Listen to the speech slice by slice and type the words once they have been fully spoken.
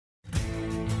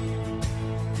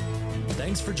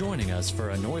Thanks for joining us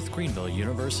for a North Greenville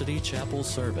University chapel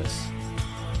service.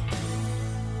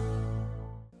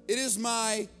 It is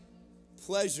my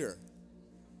pleasure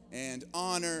and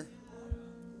honor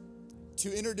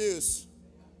to introduce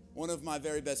one of my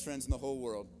very best friends in the whole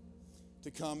world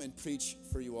to come and preach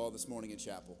for you all this morning in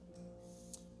chapel.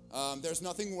 There's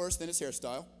nothing worse than his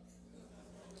hairstyle,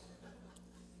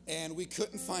 and we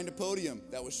couldn't find a podium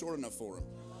that was short enough for him.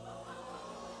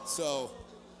 So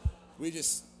we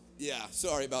just,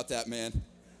 sorry about that, man.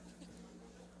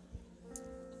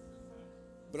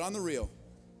 But on the real,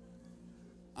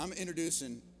 I'm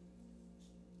introducing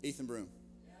Ethan Broome.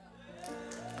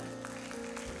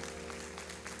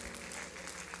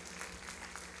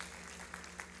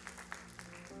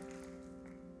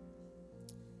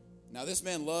 Now, this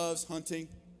man loves hunting.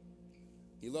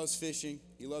 He loves fishing.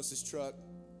 He loves his truck.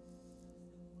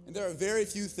 And there are very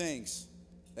few things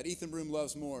that Ethan Broome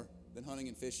loves more than hunting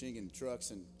and fishing and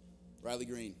trucks and Riley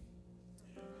Green.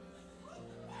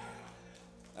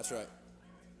 That's right.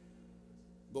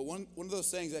 But one of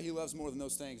those things that he loves more than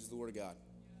those things is the Word of God.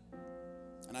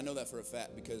 And I know that for a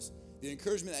fact because the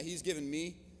encouragement that he's given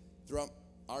me throughout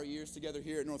our years together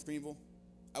here at North Greenville,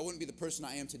 I wouldn't be the person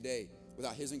I am today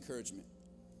without his encouragement.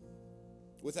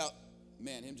 Without,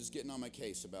 him just getting on my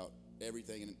case about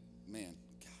everything. And,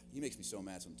 God, he makes me so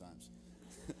mad sometimes.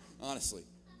 Honestly.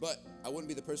 But I wouldn't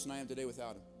be the person I am today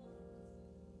without him.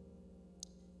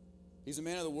 He's a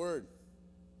man of the Word.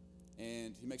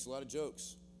 And he makes a lot of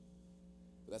jokes.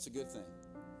 But that's a good thing.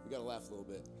 We got to laugh a little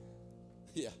bit.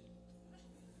 Yeah.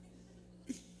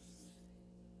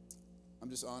 I'm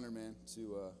just honored, man,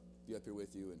 to be up here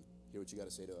with you and hear what you got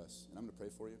to say to us. And I'm going to pray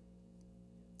for you.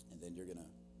 And then you're going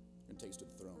to take us to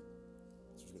the throne.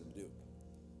 That's what we're going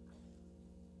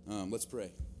to do. Let's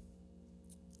pray.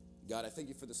 God, I thank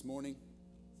you for this morning.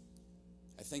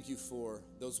 I thank you for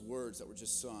those words that were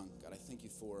just sung. God, I thank you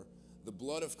for the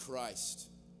blood of Christ.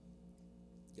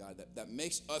 God, that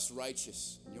makes us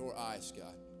righteous in your eyes,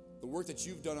 God. The work that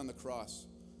you've done on the cross,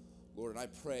 Lord, and I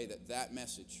pray that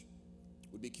message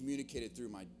would be communicated through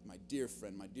my dear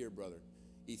friend, my dear brother,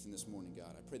 Ethan, this morning,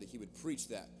 God. I pray that he would preach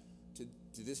that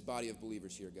to this body of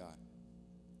believers here, God.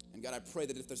 And God, I pray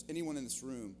that if there's anyone in this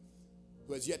room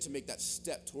who has yet to make that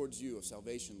step towards you of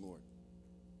salvation, Lord,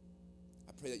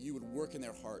 I pray that you would work in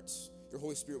their hearts. Your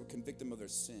Holy Spirit would convict them of their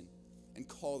sin and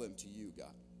call them to you,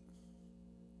 God.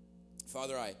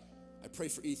 Father, I pray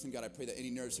for Ethan, God. I pray that any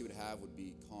nerves he would have would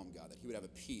be calm, God, that he would have a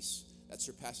peace that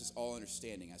surpasses all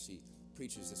understanding as he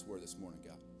preaches this word this morning,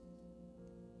 God.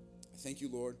 I thank you,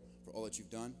 Lord, for all that you've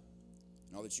done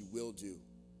and all that you will do,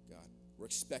 God. We're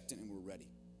expectant and we're ready.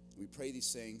 And we pray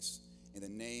these things in the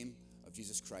name of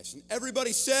Jesus Christ. And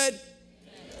everybody said,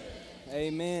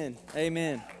 Amen.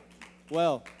 Amen.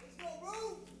 Well,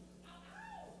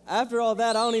 after all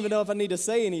that, I don't even know if I need to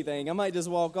say anything. I might just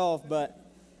walk off, but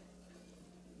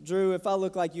Drew, if I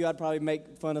look like you, I'd probably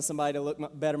make fun of somebody to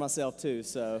look better myself too.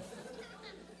 So,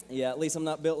 yeah, at least I'm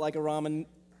not built like a ramen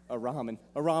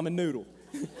noodle.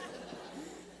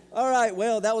 All right,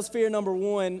 well, that was fear number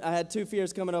one. I had two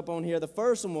fears coming up on here. The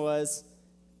first one was,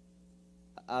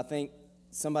 I think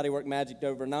somebody worked magic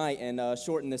overnight and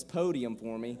shortened this podium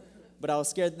for me. But I was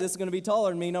scared that this is going to be taller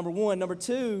than me, number one. Number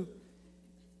two,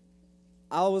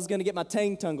 I was going to get my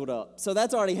tongue tangled up. So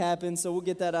that's already happened, so we'll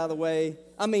get that out of the way.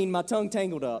 I mean, my tongue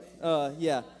tangled up.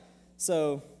 Yeah.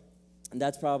 So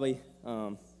that's probably,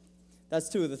 that's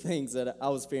two of the things that I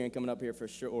was fearing coming up here for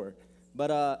sure.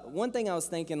 But one thing I was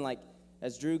thinking, like,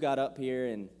 as Drew got up here,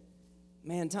 and,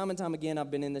 man, time and time again,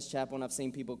 I've been in this chapel, and I've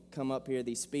seen people come up here,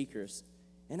 these speakers,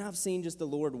 and I've seen just the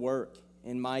Lord work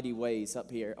in mighty ways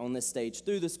up here on this stage,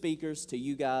 through the speakers, to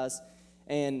you guys,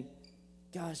 and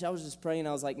gosh, I was just praying.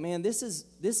 I was like, man, this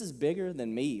is bigger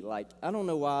than me. Like, I don't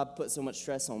know why I put so much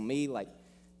stress on me. Like,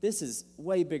 this is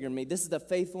way bigger than me. This is the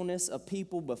faithfulness of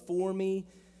people before me,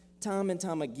 time and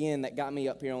time again, that got me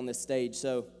up here on this stage.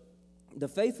 So the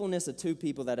faithfulness of two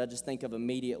people that I just think of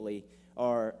immediately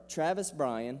are Travis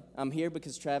Bryan. I'm here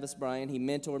because Travis Bryan, he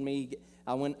mentored me.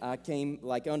 I came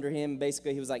like under him.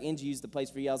 Basically, he was like, NGU's the place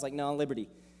for you. I was like, no, Liberty.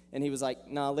 And he was like,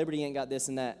 no, Liberty ain't got this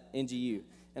and that, NGU.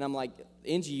 And I'm like,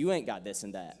 NGU ain't got this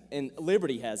and that. And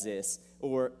Liberty has this,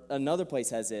 or another place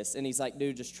has this. And he's like,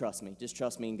 dude, just trust me. Just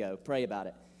trust me and go. Pray about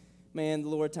it. Man, the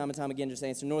Lord time and time again just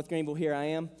answered. North Greenville, here I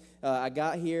am. I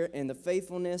got here in the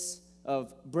faithfulness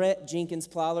of Brett Jenkins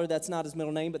Plyler. That's not his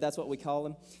middle name, but that's what we call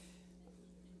him.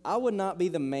 I would not be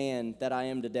the man that I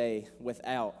am today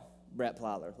without Brett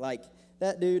Plyler. Like,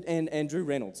 that dude, and Drew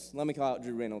Reynolds. Let me call out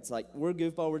Drew Reynolds. Like, we're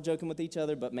goofball, we're joking with each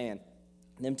other, but man,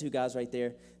 them two guys right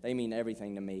there, they mean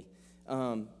everything to me.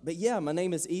 But yeah, my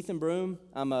name is Ethan Broome.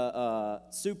 I'm a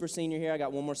super senior here. I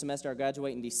got one more semester. I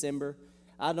graduate in December.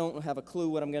 I don't have a clue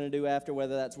what I'm going to do after,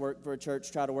 whether that's work for a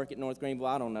church, try to work at North Greenville.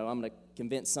 I don't know. I'm going to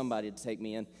convince somebody to take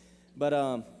me in. But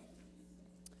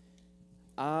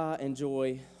I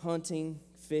enjoy hunting,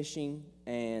 fishing,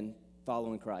 and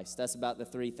following Christ. That's about the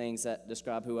three things that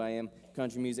describe who I am.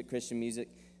 Country music, Christian music.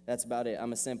 That's about it.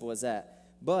 I'm as simple as that.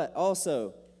 But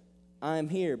also, I'm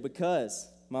here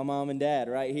because my mom and dad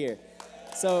right here.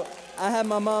 So I have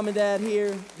my mom and dad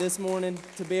here this morning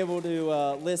to be able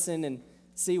to listen and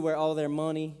see where all their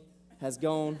money has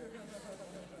gone.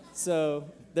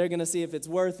 So they're going to see if it's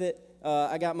worth it.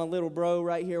 I got my little bro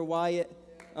right here, Wyatt.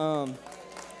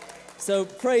 So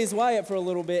praise Wyatt for a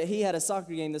little bit. He had a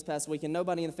soccer game this past weekend.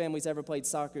 Nobody in the family's ever played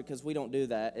soccer because we don't do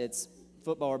that. It's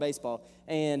football or baseball.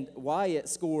 And Wyatt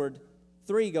scored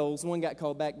 3 goals. One got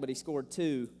called back, but he scored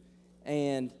 2.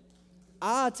 And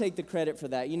I take the credit for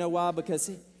that. You know why? Because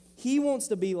he wants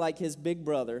to be like his big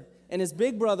brother. And his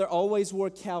big brother always wore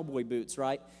cowboy boots,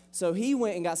 right? So he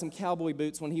went and got some cowboy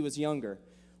boots when he was younger.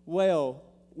 Well,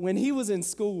 when he was in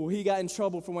school, he got in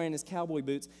trouble for wearing his cowboy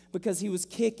boots because he was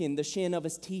kicking the shin of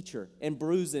his teacher and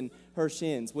bruising her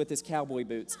shins with his cowboy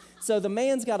boots. So the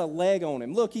man's got a leg on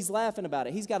him. Look, he's laughing about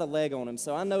it. He's got a leg on him.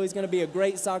 So I know he's going to be a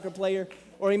great soccer player,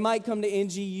 or he might come to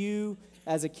NGU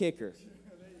as a kicker.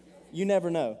 You never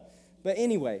know. But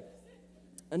anyway,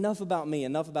 enough about me.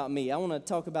 I want to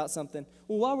talk about something.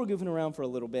 Well, while we're goofing around for a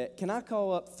little bit, can I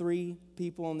call up 3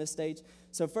 people on this stage?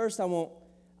 So first I want,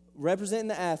 representing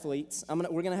the athletes,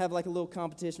 we're going to have like a little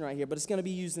competition right here, but it's going to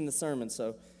be used in the sermon.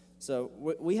 So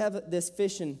we have this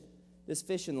fishing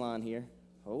line here.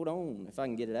 Hold on, if I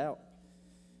can get it out.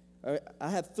 All right, I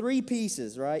have 3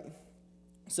 pieces, right?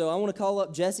 So I want to call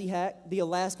up Jesse Hack, the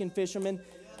Alaskan fisherman.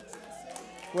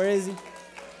 Where is he?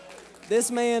 This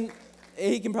man,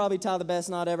 he can probably tie the best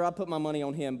knot ever. I put my money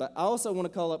on him. But I also want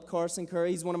to call up Carson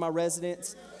Curry. He's one of my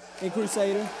residents in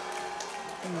Crusader.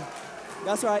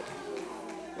 That's right.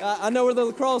 I know where the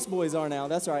lacrosse boys are now.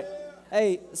 That's right.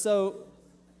 Hey, so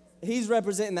he's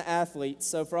representing the athletes.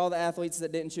 So for all the athletes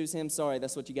that didn't choose him, sorry,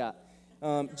 that's what you got.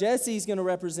 Jesse's going to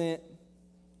represent,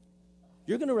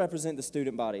 you're going to represent the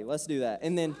student body. Let's do that.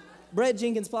 And then Brett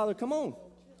Jenkins-Fowler, come on.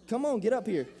 Come on, get up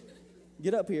here.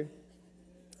 Get up here.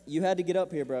 You had to get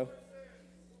up here, bro.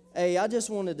 Hey, I just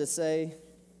wanted to say,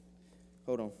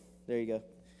 hold on. There you go.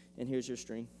 And here's your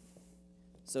string.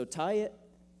 So tie it.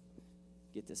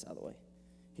 Get this out of the way.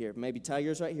 Here, maybe tie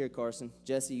yours right here, Carson.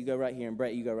 Jesse, you go right here, and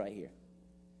Brett, you go right here.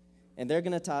 And they're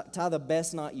going to tie the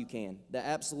best knot you can, the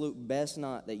absolute best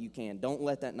knot that you can. Don't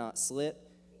let that knot slip.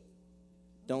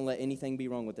 Don't let anything be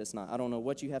wrong with this knot. I don't know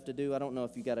what you have to do. I don't know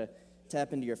if you got to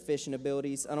tap into your fishing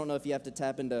abilities. I don't know if you have to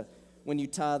tap into when you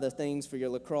tie the things for your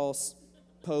lacrosse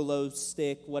polo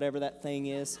stick, whatever that thing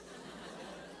is.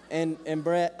 And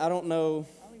Brett, I don't know.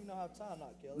 I don't even know how to tie a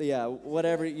knot, Kelly. Yeah,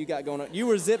 whatever you got going on. You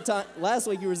were last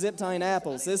week you were zip tying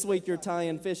apples. This week you're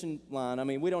tying fishing line. I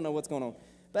mean, we don't know what's going on.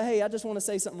 But hey, I just want to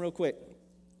say something real quick.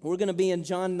 We're going to be in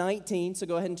John 19, so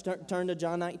go ahead and turn to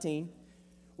John 19.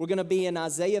 We're going to be in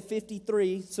Isaiah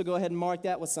 53, so go ahead and mark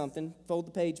that with something. Fold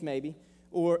the page maybe.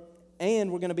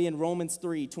 And we're going to be in Romans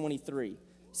 3:23.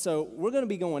 So we're going to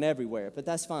be going everywhere, but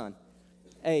that's fine.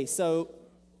 Hey, so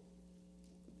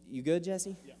you good,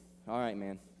 Jesse? Yeah. All right,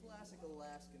 man. Classic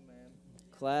Alaskan, man.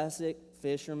 Classic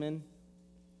fisherman.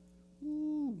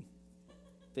 Woo.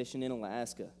 Fishing in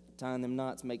Alaska. Tying them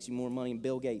knots makes you more money than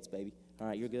Bill Gates, baby. All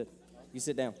right, you're good. You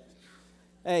sit down.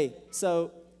 Hey,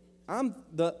 so I'm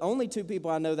the only 2 people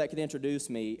I know that could introduce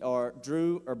me are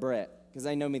Drew or Brett, because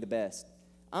they know me the best.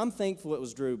 I'm thankful it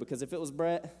was Drew, because if it was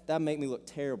Brett, that'd make me look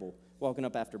terrible walking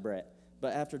up after Brett.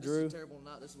 But after Drew, This is a terrible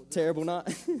knot. This is what terrible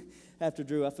knot. After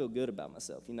Drew, I feel good about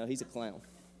myself. You know, he's a clown.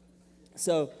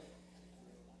 So,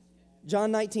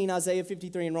 John 19, Isaiah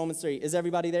 53, and Romans 3. Is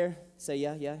everybody there? Say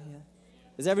yeah.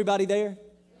 Is everybody there?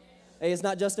 Hey, it's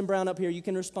not Justin Brown up here. You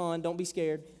can respond. Don't be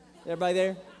scared. Everybody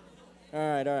there?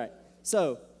 All right.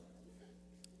 So,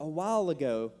 a while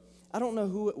ago, I don't know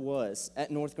who it was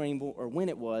at North Greenville or when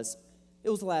it was.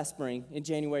 It was last spring, in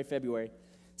January, February.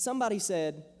 Somebody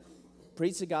said,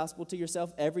 preach the gospel to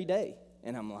yourself every day.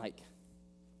 And I'm like,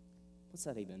 what's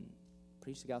that even?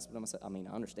 Preach the gospel to myself? I mean,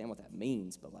 I understand what that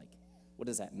means, but like, what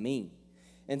does that mean?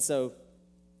 And so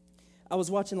I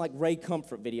was watching like Ray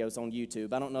Comfort videos on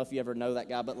YouTube. I don't know if you ever know that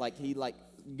guy, but like he like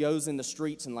goes in the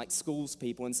streets and like schools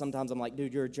people. And sometimes I'm like,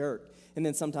 dude, you're a jerk. And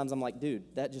then sometimes I'm like, dude,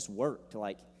 that just worked.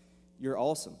 Like, you're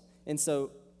awesome. And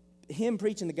so him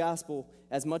preaching the gospel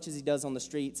as much as he does on the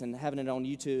streets and having it on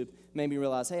YouTube made me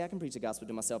realize, hey, I can preach the gospel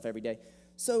to myself every day.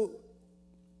 So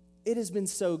it has been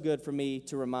so good for me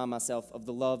to remind myself of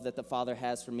the love that the Father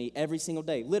has for me every single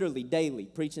day, literally daily,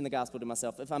 preaching the gospel to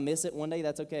myself. If I miss it one day,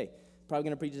 that's okay. Probably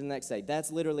going to preach it the next day.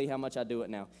 That's literally how much I do it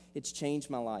now. It's changed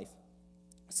my life.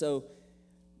 So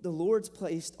the Lord's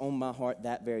placed on my heart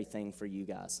that very thing for you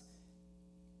guys.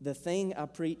 The thing I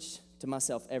preach to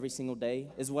myself every single day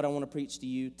is what I want to preach to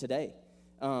you today.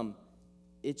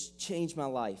 It's changed my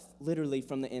life, literally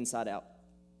from the inside out.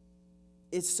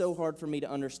 It's so hard for me to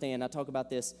understand. I talk about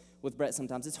this with Brett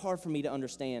sometimes. It's hard for me to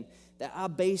understand that I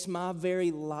base my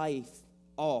very life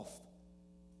off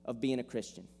of being a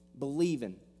Christian,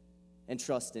 believing and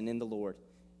trusting in the Lord.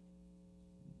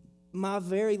 My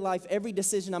very life, every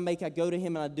decision I make, I go to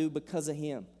Him and I do because of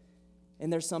Him.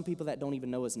 And there's some people that don't even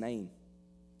know His name.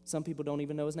 Some people don't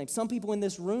even know His name. Some people in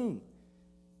this room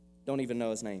don't even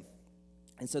know His name.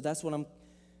 And so that's what I'm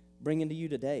bringing to you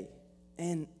today.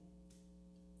 And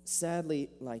sadly,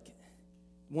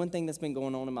 one thing that's been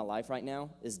going on in my life right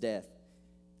now is death.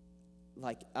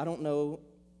 I don't know,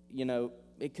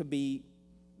 it could be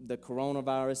the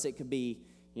coronavirus, it could be,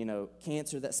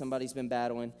 cancer that somebody's been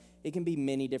battling. It can be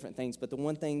many different things, but the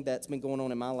one thing that's been going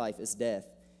on in my life is death.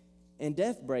 And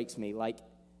death breaks me.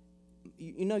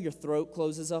 Your throat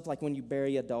closes up, like when you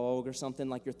bury a dog or something,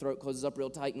 like your throat closes up real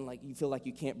tight and you feel like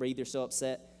you can't breathe, you're so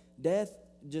upset. Death,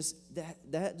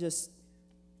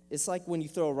 it's like when you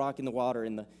throw a rock in the water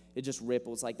and it just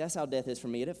ripples. That's how death is for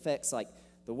me. It affects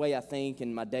the way I think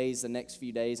and my days, the next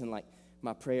few days, and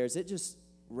my prayers. It just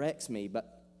wrecks me.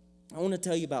 But I want to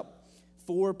tell you about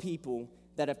 4 people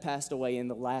that have passed away in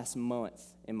the last month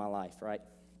in my life, right?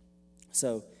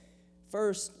 So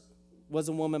first was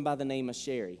a woman by the name of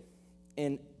Sherry.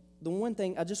 And the one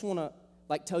thing, I just want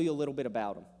to tell you a little bit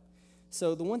about him.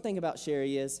 So the one thing about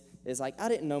Sherry is I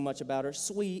didn't know much about her.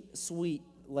 Sweet, sweet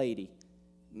lady,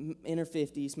 in her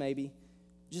 50s maybe,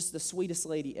 just the sweetest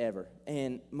lady ever.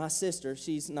 And my sister,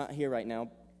 she's not here right now.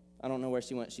 I don't know where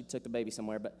she went. She took the baby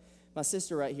somewhere. But my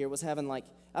sister right here was having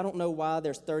I don't know why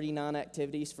there's 39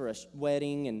 activities for a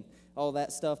wedding and all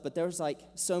that stuff, but there's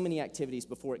so many activities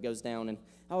before it goes down. And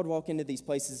I would walk into these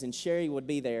places and Sherry would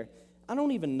be there. I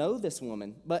don't even know this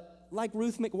woman, but like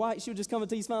Ruth McWhite, she would just come up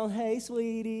to you smiling, "Hey,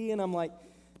 sweetie," and I'm like,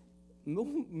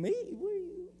 "Me?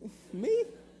 Me?"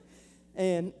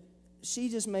 And she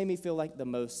just made me feel like the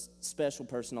most special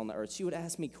person on the earth. She would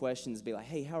ask me questions, be like,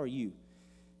 "Hey, how are you?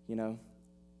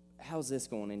 How's this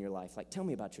going in your life? Tell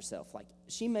me about yourself."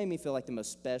 She made me feel like the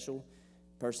most special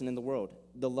person in the world.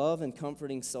 The love and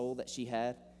comforting soul that she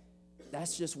had,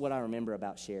 that's just what I remember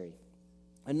about Sherry.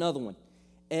 Another one,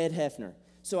 Ed Hefner.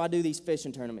 So I do these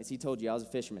fishing tournaments. He told you I was a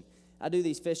fisherman. I do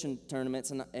these fishing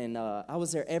tournaments, and I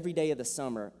was there every day of the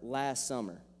summer, last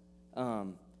summer,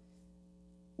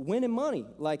 winning money.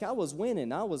 I was winning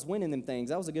them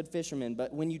things. I was a good fisherman.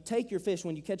 But when you take your fish,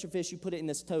 when you catch your fish, you put it in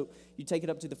this tote, you take it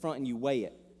up to the front and you weigh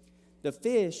it. The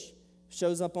fish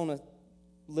shows up on a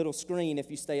little screen if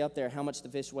you stay up there how much the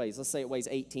fish weighs. Let's say it weighs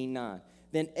 18.9.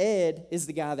 Then Ed is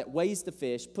the guy that weighs the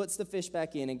fish, puts the fish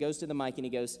back in, and goes to the mic and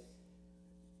he goes,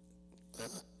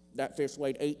 "That fish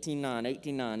weighed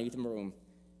 18.9, Ethan Broome."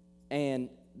 And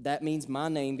that means my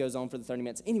name goes on for the 30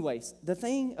 minutes. Anyways, the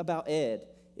thing about Ed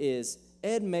is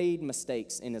Ed made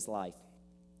mistakes in his life,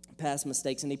 past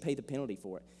mistakes, and he paid the penalty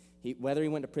for it. Whether he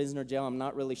went to prison or jail, I'm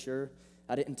not really sure.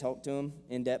 I didn't talk to him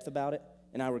in depth about it,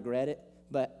 and I regret it.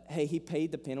 But, hey, he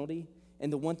paid the penalty.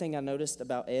 And the one thing I noticed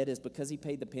about Ed is because he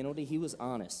paid the penalty, he was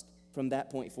honest from that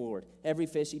point forward. Every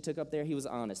fish he took up there, he was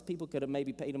honest. People could have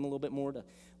maybe paid him a little bit more to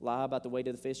lie about the weight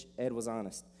of the fish. Ed was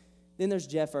honest. Then there's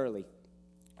Jeff Early.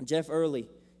 Jeff Early,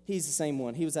 he's the same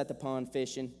one. He was at the pond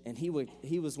fishing, and he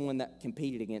was one that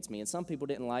competed against me. And some people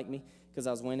didn't like me because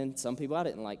I was winning. Some people I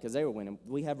didn't like because they were winning.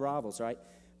 We have rivals, right?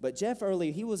 But Jeff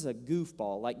Early, he was a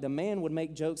goofball. The man would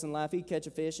make jokes and laugh. He'd catch a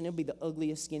fish, and it'd be the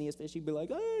ugliest, skinniest fish. He'd be like,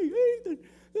 "Hey, Ethan,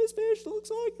 this fish looks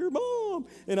like your mom."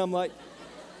 And I'm like,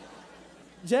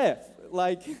 "Jeff,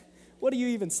 what are you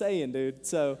even saying, dude?"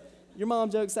 So your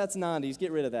mom jokes, that's 90s.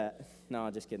 Get rid of that. No,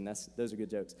 I'm just kidding. Those are good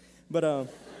jokes.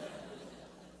 But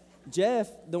Jeff,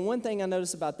 the one thing I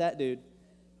noticed about that dude,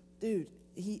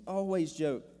 he always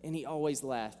joked, and he always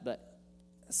laughed. But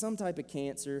some type of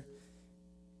cancer,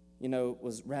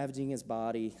 was ravaging his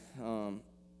body,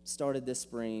 started this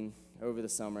spring over the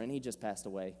summer, and he just passed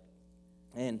away.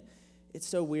 And it's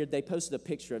so weird. They posted a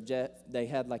picture of Jeff. They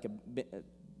had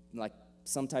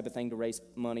some type of thing to raise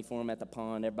money for him at the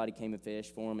pond. Everybody came and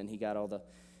fished for him, and he got all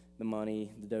the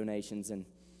money, the donations, and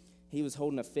he was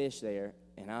holding a fish there,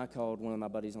 and I called one of my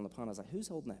buddies on the pond. I was like, "Who's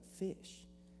holding that fish?"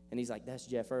 And he's like, "That's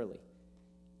Jeff Early."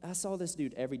 I saw this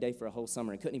dude every day for a whole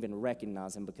summer and couldn't even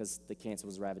recognize him because the cancer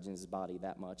was ravaging his body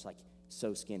that much. Like,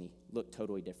 so skinny, looked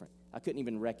totally different. I couldn't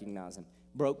even recognize him.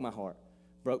 Broke my heart.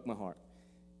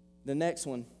 The next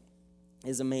one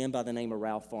is a man by the name of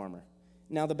Ralph Farmer.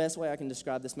 Now, the best way I can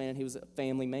describe this man, he was a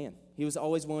family man. He was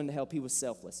always willing to help. He was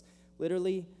selfless.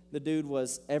 Literally, the dude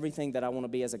was everything that I want to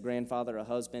be as a grandfather, a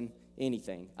husband,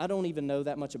 anything. I don't even know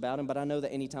that much about him, but I know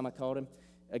that anytime I called him,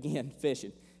 again,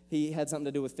 fishing. He had something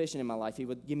to do with fishing in my life. He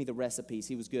would give me the recipes.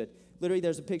 He was good. Literally,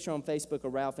 there's a picture on Facebook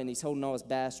of Ralph, and he's holding all his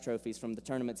bass trophies from the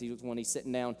tournaments he was when he's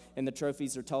sitting down, and the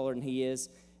trophies are taller than he is,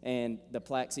 and the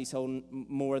plaques he's holding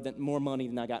more money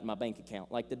than I got in my bank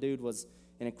account. Like, the dude was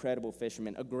an incredible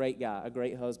fisherman, a great guy, a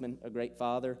great husband, a great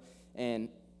father. And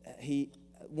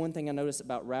one thing I noticed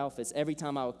about Ralph is every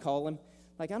time I would call him,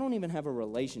 like, I don't even have a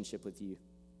relationship with you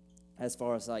as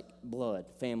far as, like, blood,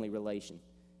 family relation.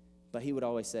 But he would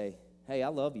always say, hey, I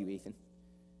love you, Ethan.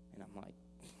 And I'm like,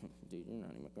 dude, you're not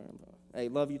even my grandpa. Hey,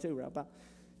 love you too, Ralph. Bye.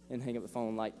 And hang up the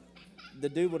phone. Like, the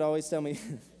dude would always tell me,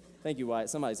 thank you, Wyatt.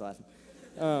 Somebody's laughing.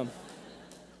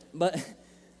 But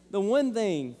the one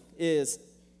thing is,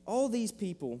 all these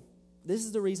people, this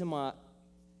is the reason why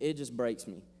it just breaks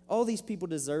me. All these people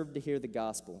deserve to hear the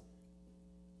gospel.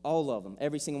 All of them,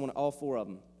 every single one, all four of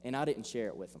them. And I didn't share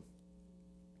it with them.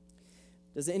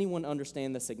 Does anyone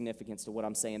understand the significance to what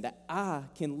I'm saying? That I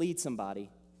can lead somebody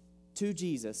to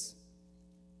Jesus.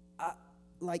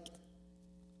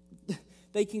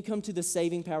 They can come to the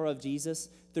saving power of Jesus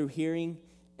through hearing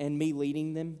and me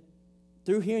leading them.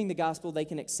 Through hearing the gospel, they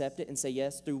can accept it and say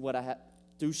yes through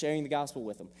sharing the gospel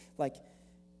with them.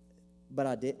 But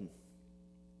I didn't.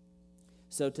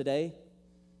 So today,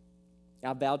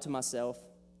 I vowed to myself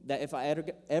that if I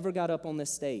ever got up on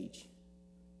this stage,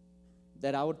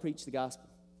 that I would preach the gospel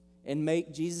and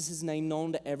make Jesus' name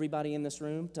known to everybody in this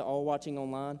room, to all watching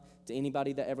online, to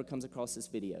anybody that ever comes across this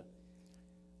video.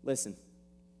 Listen.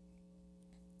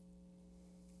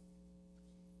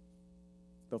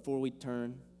 Before we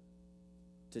turn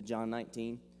to John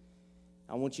 19,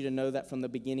 I want you to know that from the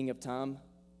beginning of time,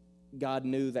 God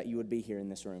knew that you would be here in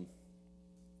this room.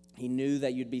 He knew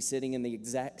that you'd be sitting in the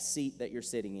exact seat that you're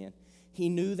sitting in. He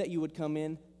knew that you would come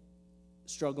in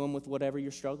struggling with whatever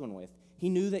you're struggling with. He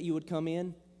knew that you would come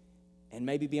in and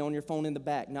maybe be on your phone in the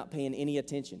back, not paying any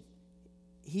attention.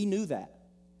 He knew that.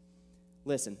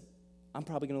 Listen, I'm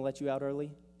probably going to let you out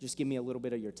early. Just give me a little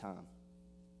bit of your time.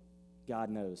 God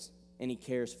knows, and He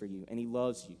cares for you, and He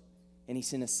loves you, and He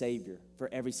sent a Savior for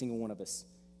every single one of us,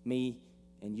 me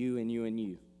and you and you and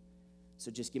you. So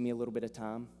just give me a little bit of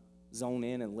time, zone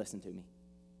in, and listen to me.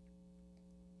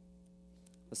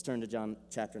 Let's turn to John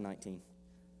chapter 19.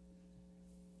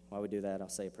 While we do that, I'll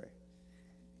say a prayer.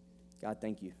 God,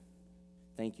 thank you.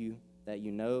 Thank you that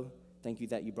you know. Thank you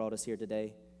that you brought us here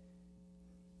today.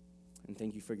 And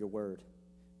thank you for your word.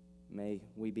 May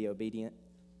we be obedient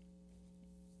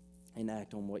and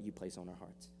act on what you place on our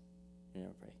hearts. And I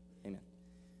pray. Amen.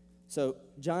 So,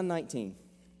 John 19.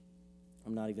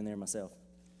 I'm not even there myself.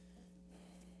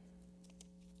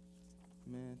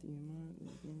 Matthew, Mark,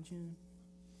 Luke, and John.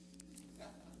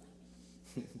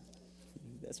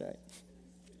 That's right.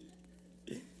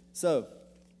 So,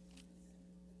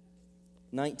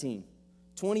 19,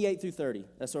 28 through 30.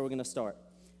 That's where we're going to start.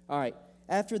 All right.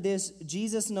 After this,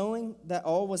 Jesus, knowing that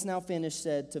all was now finished,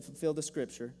 said to fulfill the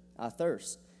scripture, I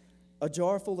thirst. A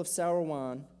jar full of sour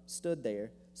wine stood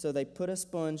there. So they put a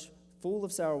sponge full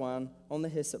of sour wine on the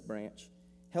hyssop branch,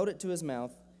 held it to his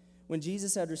mouth. When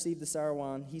Jesus had received the sour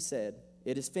wine, he said,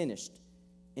 it is finished.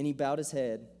 And he bowed his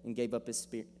head and gave up his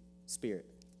spirit.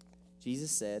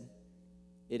 Jesus said,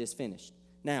 it is finished.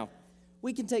 Now,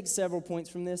 we can take several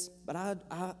points from this, but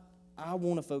I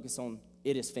want to focus on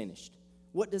it is finished.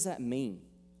 What does that mean?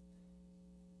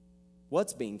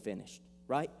 What's being finished,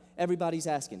 right? Everybody's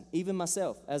asking, even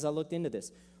myself, as I looked into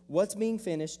this. What's being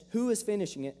finished? Who is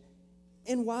finishing it?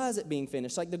 And why is it being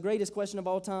finished? Like the greatest question of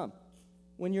all time.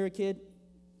 When you're a kid,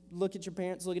 look at your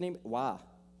parents, look at them. Why?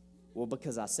 Well,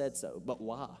 because I said so, but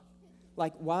why?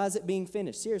 Like, why is it being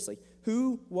finished? Seriously.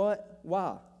 Who, what,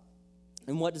 why?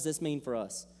 And what does this mean for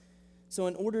us? So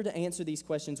in order to answer these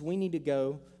questions, we need to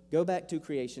go back to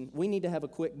creation. We need to have a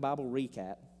quick Bible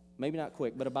recap. Maybe not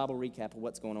quick, but a Bible recap of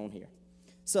what's going on here.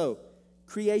 So,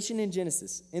 creation in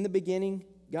Genesis. In the beginning,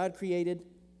 God created,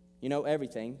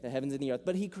 everything, the heavens and the earth.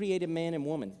 But He created man and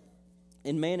woman.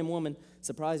 And man and woman,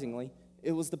 surprisingly,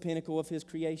 it was the pinnacle of His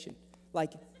creation.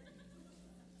 Like,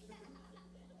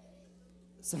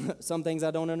 some things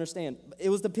I don't understand. It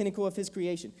was the pinnacle of His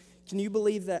creation. Can you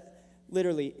believe that?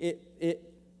 Literally,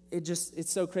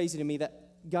 it's so crazy to me that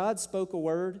God spoke a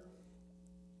word,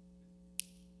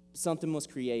 something was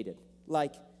created.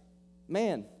 Like,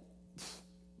 man,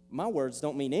 my words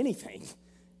don't mean anything.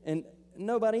 And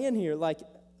nobody in here, like,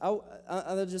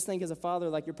 I just think as a father,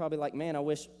 like, you're probably like, man, I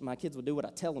wish my kids would do what I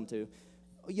tell them to.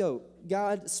 Yo,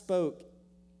 God spoke,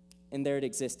 and there it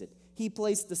existed. He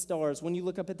placed the stars. When you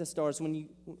look up at the stars,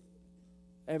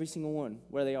 every single one,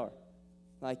 where they are.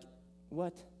 Like,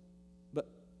 what? But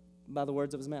by the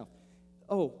words of his mouth.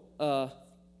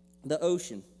 The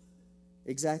ocean,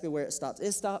 exactly where it stops.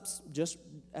 It stops just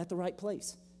at the right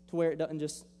place to where it doesn't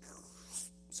just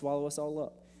swallow us all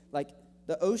up. Like,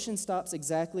 the ocean stops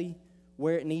exactly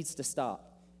where it needs to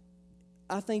stop.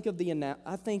 I think of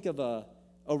a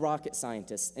rocket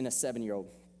scientist and a 7-year-old.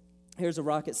 Here's a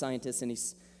rocket scientist, and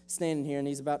he's standing here, and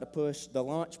he's about to push the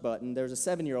launch button. There's a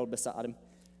 7-year-old beside him,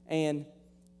 and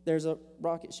there's a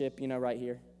rocket ship, right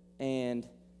here, and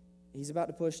he's about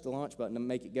to push the launch button to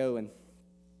make it go, and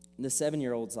the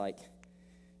 7-year-old's like,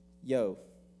 yo,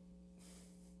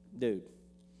 dude,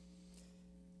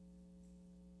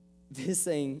 this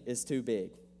thing is too big.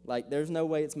 Like, there's no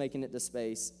way it's making it to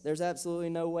space. There's absolutely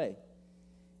no way.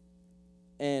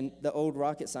 And the old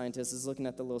rocket scientist is looking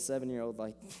at the little 7-year-old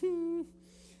like,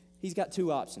 He's got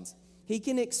two options. He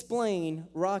can explain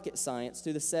rocket science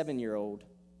to the 7-year-old,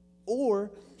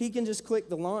 or he can just click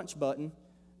the launch button.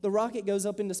 The rocket goes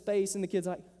up into space, and the kid's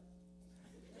like,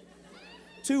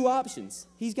 two options.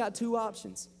 He's got two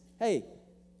options. Hey,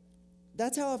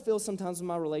 that's how I feel sometimes in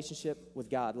my relationship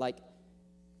with God. Like,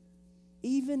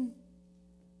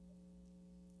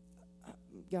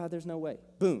 God, there's no way.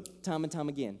 Boom, time and time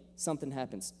again, something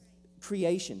happens.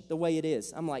 Creation, the way it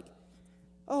is. I'm like,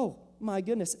 oh, my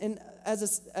goodness. And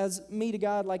as me to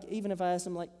God, like, even if I asked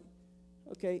him, like,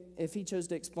 okay, if he chose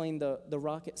to explain the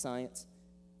rocket science,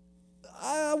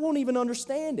 I won't even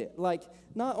understand it. Like,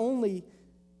 not only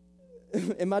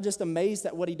am I just amazed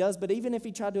at what he does, but even if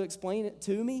he tried to explain it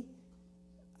to me,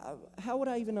 how would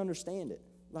I even understand it?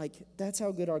 Like, that's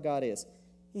how good our God is.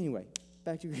 Anyway,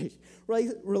 back to creation.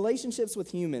 Relationships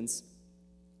with humans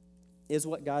is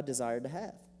what God desired to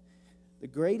have. The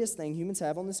greatest thing humans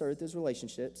have on this earth is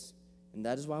relationships, and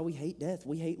that is why we hate death.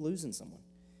 We hate losing someone.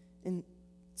 And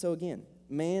so again,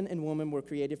 man and woman were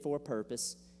created for a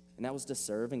purpose, and that was to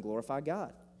serve and glorify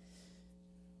God.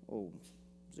 Oh,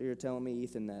 so you're telling me,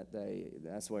 Ethan,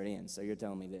 that's where it ends. So you're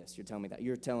telling me this. You're telling me that.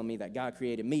 You're telling me that God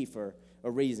created me for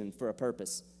a reason, for a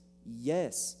purpose.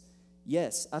 Yes.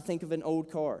 Yes. I think of an old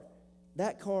car.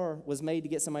 That car was made to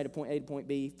get somebody to point A to point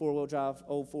B, four-wheel drive,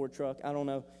 old Ford truck, I don't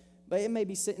know. But it may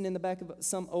be sitting in the back of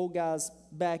some old guy's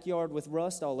backyard with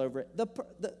rust all over it.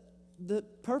 The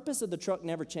purpose of the truck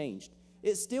never changed.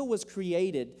 It still was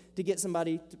created to get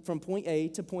somebody from point A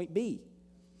to point B.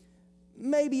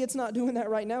 Maybe it's not doing that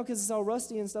right now because it's all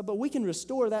rusty and stuff, but we can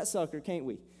restore that sucker, can't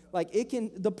we? Like,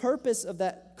 the purpose of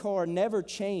that car never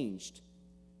changed,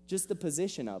 just the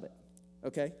position of it,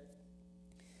 okay?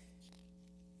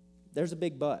 There's a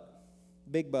big but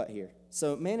here.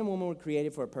 So man and woman were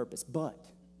created for a purpose, but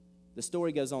the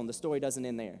story goes on. The story doesn't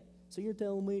end there. So you're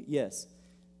telling me? Yes.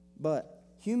 But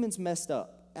humans messed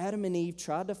up. Adam and Eve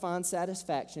tried to find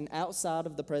satisfaction outside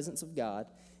of the presence of God,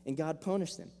 and God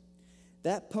punished them.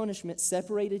 That punishment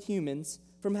separated humans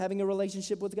from having a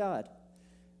relationship with God.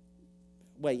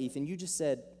 Wait, Ethan, you just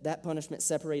said that punishment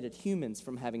separated humans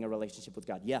from having a relationship with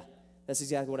God. Yeah, that's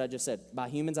exactly what I just said. By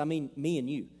humans, I mean me and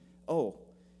you. Oh,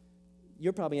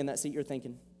 you're probably in that seat. You're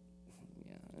thinking,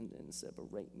 yeah, and then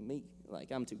separate me.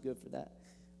 Like, I'm too good for that.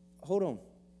 Hold on.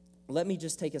 Let me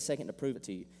just take a second to prove it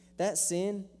to you. That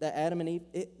sin, that Adam and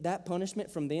Eve, that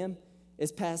punishment from them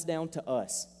is passed down to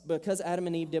us. Because Adam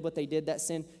and Eve did what they did, that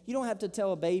sin, you don't have to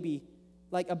tell a baby.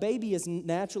 Like, a baby is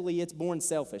naturally, it's born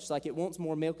selfish. Like, it wants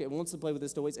more milk. It wants to play with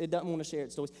its toys. It doesn't want to share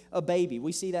its toys. A baby,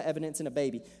 we see that evidence in a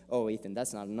baby. Oh, Ethan,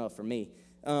 that's not enough for me.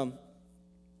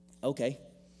 Okay.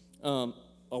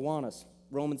 Awanas,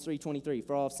 Romans 3:23,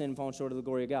 for all have sinned and fallen short of the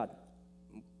glory of God.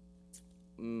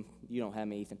 You don't have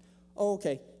me, Ethan. Oh,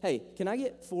 okay. Hey, can I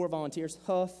get 4 volunteers?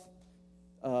 Huff,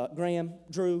 Graham,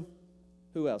 Drew,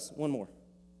 who else? One more.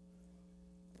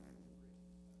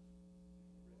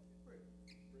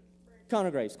 Connor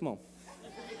Graves, come on.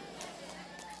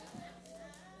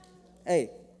 Hey,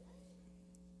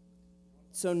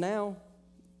 so now,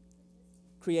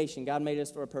 creation, God made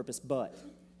us for a purpose, but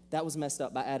that was messed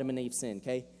up by Adam and Eve's sin,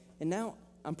 okay? And now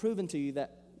I'm proving to you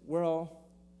that we're all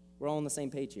on the same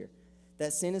page here.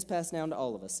 That sin is passed down to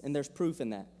all of us, and there's proof in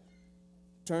that.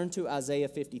 Turn to Isaiah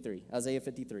 53. Isaiah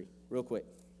 53, real quick.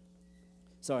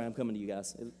 Sorry, I'm coming to you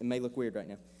guys. It may look weird right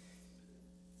now.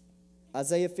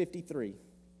 Isaiah 53.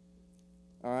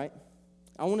 All right?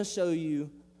 I want to show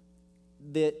you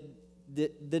the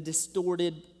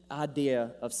distorted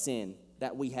idea of sin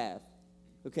that we have.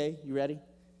 Okay? You ready?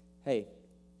 Hey,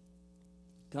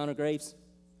 Connor Graves,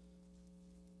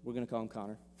 we're going to call him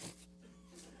Connor.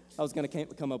 I was going to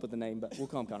come up with a name, but we'll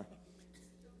call him Connor.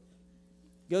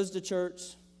 Goes to church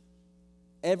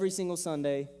every single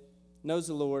Sunday, knows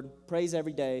the Lord, prays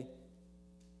every day,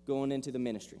 going into the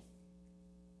ministry.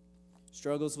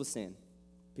 Struggles with sin.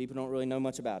 People don't really know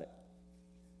much about it.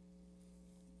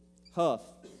 Huff,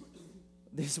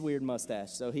 this weird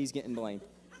mustache, so he's getting blamed.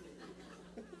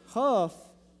 Huff,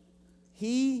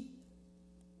 he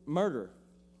murder,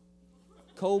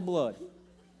 cold blood.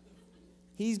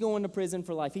 He's going to prison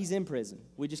for life. He's in prison.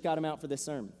 We just got him out for this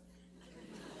sermon.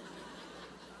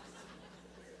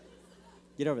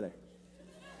 Get over there.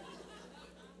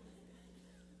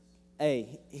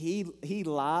 Hey, he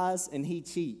lies and he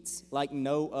cheats like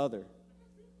no other.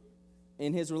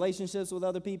 In his relationships with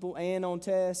other people and on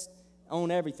tests, on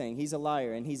everything. He's a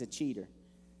liar and he's a cheater.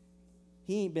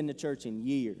 He ain't been to church in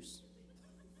years.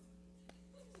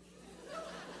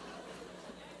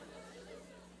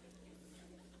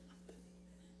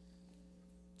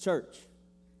 Church.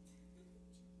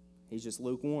 He's just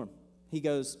lukewarm. He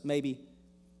goes maybe,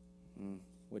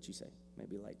 what'd you say?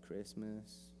 Maybe like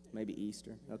Christmas, maybe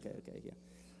Easter. Okay,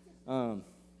 yeah.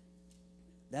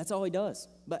 That's all he does.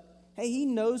 But hey, he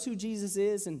knows who Jesus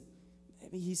is, and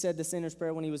maybe he said the sinner's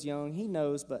prayer when he was young. He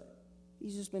knows, but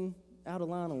he's just been out of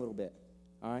line a little bit.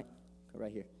 All right, go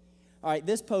right here. All right,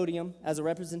 this podium, as a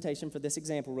representation for this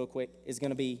example real quick, is going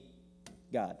to be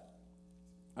God.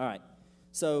 All right,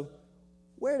 so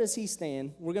where does he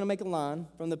stand? We're going to make a line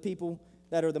from the people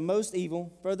that are the most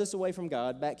evil, furthest away from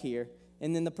God, back here,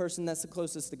 and then the person that's the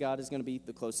closest to God is going to be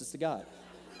the closest to God.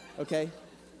 Okay?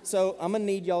 So I'm going to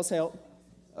need y'all's help.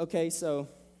 Okay, so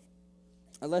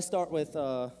let's start with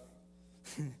Huff.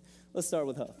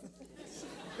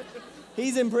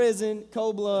 He's in prison,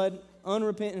 cold blood,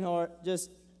 unrepentant heart,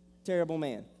 just terrible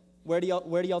man. Where do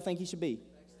y'all think he should be?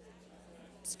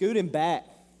 Scoot him back.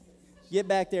 Get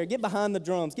back there. Get behind the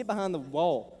drums. Get behind the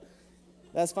wall.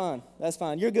 That's fine. That's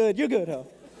fine. You're good. You're good, Huff.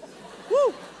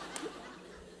 Woo!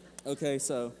 Okay,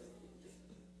 so.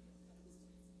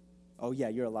 Oh, yeah,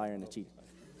 you're a liar and a cheater.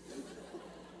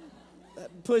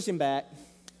 Push him back.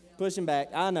 Push him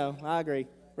back. I know. I agree.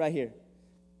 Right here.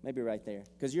 Maybe right there.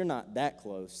 Because you're not that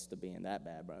close to being that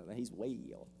bad, brother. He's way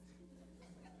old.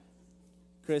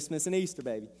 Christmas and Easter,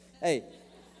 baby. Hey,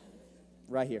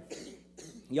 right here.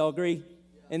 Y'all agree?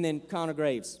 And then Connor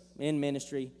Graves, in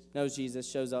ministry, knows Jesus,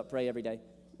 shows up, pray every day.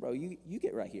 Bro, you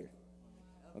get right here.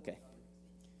 Okay.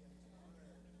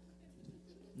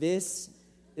 This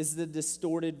is the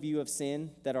distorted view of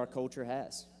sin that our culture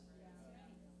has.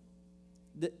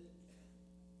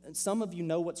 Some of you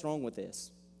know what's wrong with this.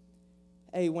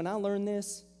 Hey, when I learned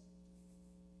this,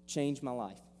 changed my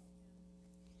life.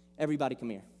 Everybody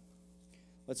come here.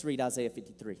 Let's read Isaiah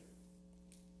 53.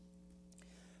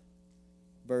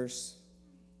 Verse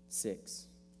 6.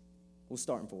 We'll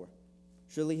start in 4.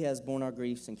 Surely he has borne our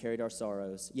griefs and carried our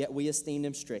sorrows, yet we esteemed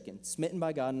him stricken, smitten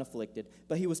by God and afflicted.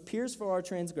 But he was pierced for our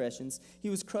transgressions, he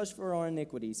was crushed for our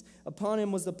iniquities. Upon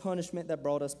him was the punishment that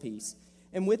brought us peace.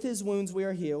 And with his wounds we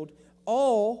are healed.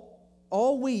 All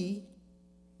we,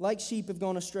 like sheep, have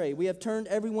gone astray. We have turned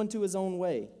everyone to his own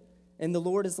way, and the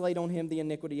Lord has laid on him the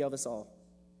iniquity of us all.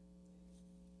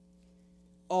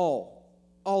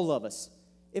 All of us.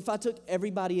 If I took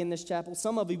everybody in this chapel,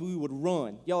 some of you would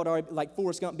run. Y'all would already, like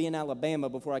Forrest Gump, be in Alabama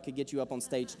before I could get you up on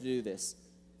stage to do this.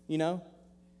 You know?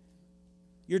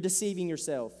 You're deceiving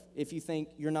yourself if you think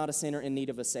you're not a sinner in need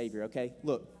of a Savior, okay?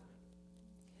 Look,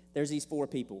 there's these 4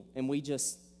 people, and we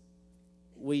just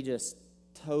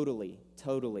totally,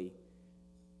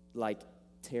 like,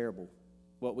 terrible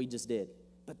what we just did.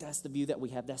 But that's the view that we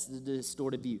have. That's the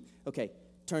distorted view. Okay,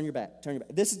 turn your back.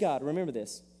 This is God. Remember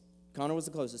this. Connor was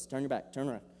the closest. Turn your back. Turn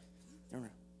around. All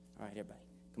right, everybody.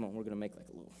 Come on, we're going to make like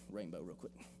a little rainbow real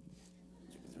quick.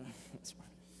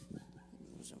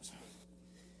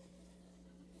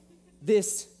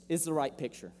 This is the right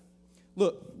picture.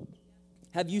 Look,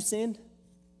 have you sinned?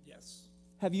 Yes.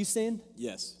 Have you sinned?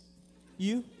 Yes.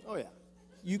 You? Oh, yeah.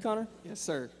 You, Connor? Yes,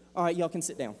 sir. All right, y'all can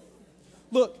sit down.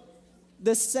 Look,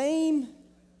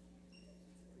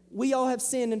 we all have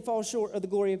sinned and fall short of the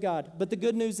glory of God. But the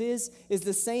good news is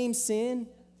the same sin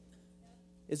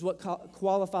is what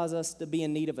qualifies us to be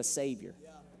in need of a Savior.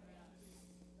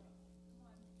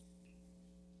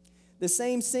 The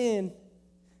same sin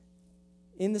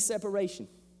in the separation.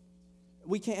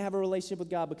 We can't have a relationship with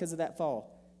God because of that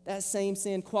fall. That same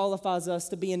sin qualifies us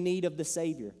to be in need of the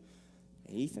Savior.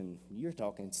 Ethan, you're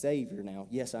talking Savior now.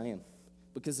 Yes, I am.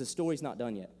 Because the story's not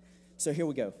done yet. So here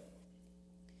we go.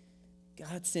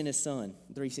 God sent his son,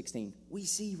 3:16. We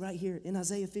see right here in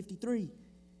Isaiah 53,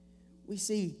 we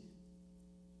see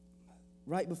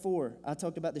right before, I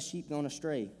talked about the sheep gone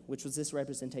astray, which was this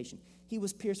representation. He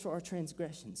was pierced for our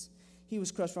transgressions. He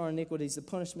was crushed for our iniquities, the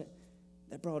punishment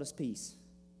that brought us peace.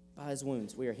 By his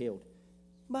wounds, we are healed.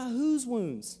 By whose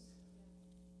wounds?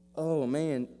 Oh,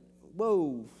 man.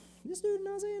 Whoa. This dude in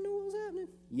Isaiah knew what was happening.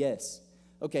 Yes.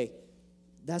 Okay,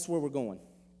 that's where we're going.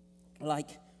 Like,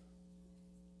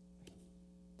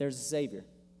 there's a Savior.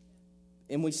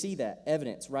 And we see that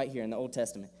evidence right here in the Old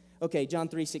Testament. Okay, John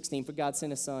 3:16, for God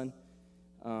sent his Son.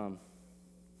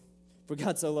 For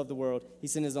God so loved the world, he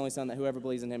sent his only Son, that whoever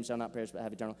believes in him shall not perish but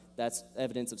have eternal. That's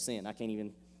evidence of sin. I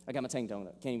got my tongue toned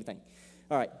up. Can't even think.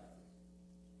 All right.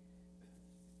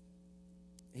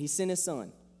 He sent his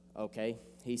Son. Okay,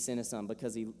 he sent his Son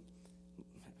because for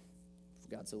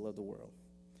God so loved the world.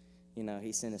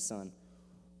 He sent his Son.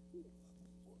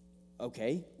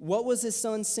 Okay, what was his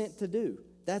Son sent to do?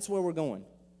 That's where we're going.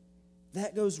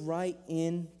 That goes right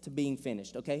into being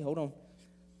finished. Okay, hold on.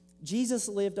 Jesus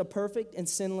lived a perfect and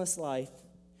sinless life,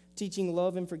 teaching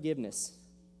love and forgiveness.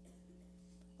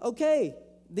 Okay,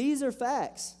 these are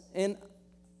facts. And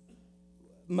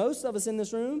most of us in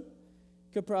this room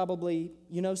could probably,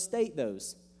 state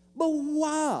those. But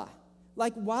why?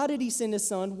 Like, why did he send his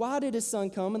Son? Why did his Son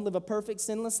come and live a perfect,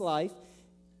 sinless life?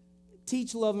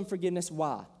 Teach love and forgiveness.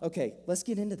 Why? Okay, let's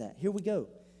get into that. Here we go.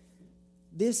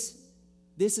 This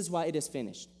is why it is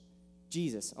finished.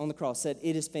 Jesus on the cross said,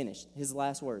 it is finished. His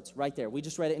last words right there. We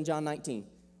just read it in John 19.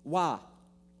 Why?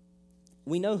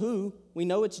 We know who. We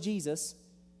know it's Jesus.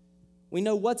 We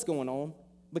know what's going on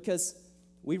because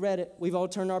we read it. We've all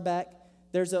turned our back.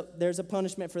 There's a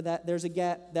punishment for that. There's a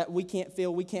gap that we can't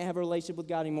fill. We can't have a relationship with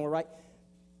God anymore, right?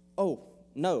 Oh,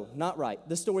 no, not right.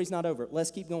 The story's not over.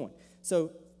 Let's keep going.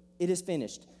 So it is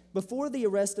finished. Before the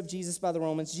arrest of Jesus by the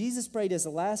Romans, Jesus prayed his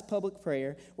last public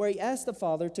prayer where he asked the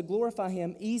Father to glorify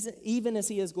him even as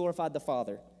he has glorified the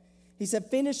Father. He said,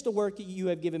 finish the work that you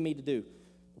have given me to do.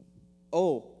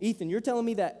 Oh, Ethan, you're telling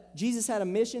me that Jesus had a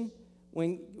mission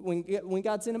when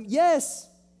God sent him? Yes.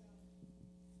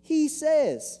 He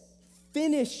says,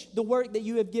 finish the work that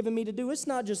you have given me to do. It's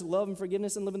not just love and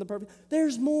forgiveness and living the perfect.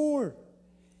 There's more.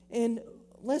 And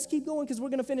let's keep going because we're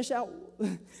going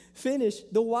to finish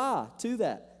the why to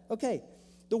that. Okay,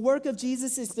 the work of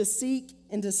Jesus is to seek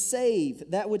and to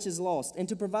save that which is lost and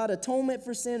to provide atonement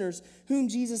for sinners whom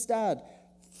Jesus died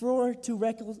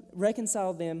to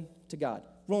reconcile them to God.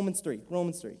 Romans 3.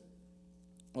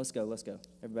 Let's go.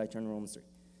 Everybody turn to Romans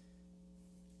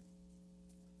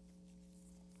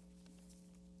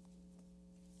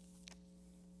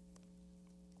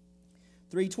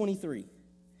 3. (3:23).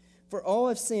 For all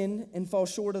have sinned and fall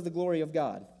short of the glory of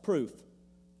God. Proof.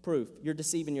 You're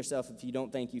deceiving yourself if you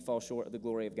don't think you fall short of the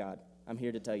glory of God. I'm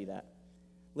here to tell you that.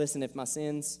 Listen, if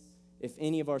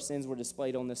any of our sins were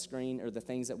displayed on this screen or the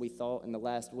things that we thought in the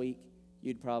last week,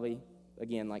 you'd probably,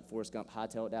 again, like Forrest Gump,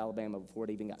 hightail it to Alabama before it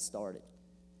even got started.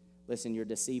 Listen, you're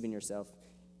deceiving yourself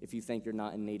if you think you're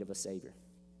not in need of a Savior.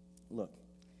 Look,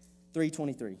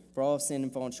 3:23. For all have sinned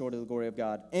and fallen short of the glory of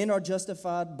God and are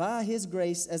justified by his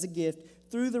grace as a gift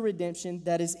through the redemption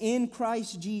that is in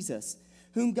Christ Jesus,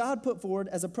 whom God put forward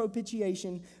as a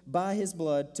propitiation by his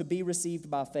blood to be received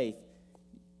by faith.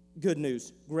 Good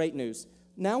news, great news.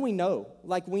 Now we know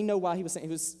why he was saying.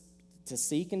 He was to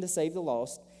seek and to save the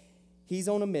lost. He's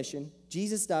on a mission.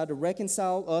 Jesus died to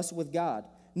reconcile us with God.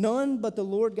 None but the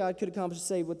Lord God could accomplish to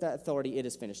save with that authority. It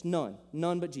is finished. None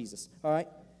but Jesus. All right?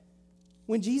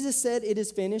 When Jesus said it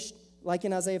is finished, like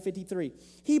in Isaiah 53,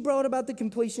 he brought about the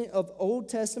completion of Old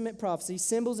Testament prophecy,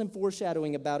 symbols and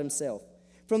foreshadowing about himself.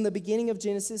 From the beginning of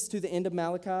Genesis to the end of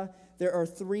Malachi, there are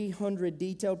 300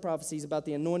 detailed prophecies about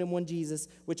the anointed one Jesus,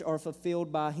 which are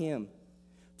fulfilled by him.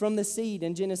 From the seed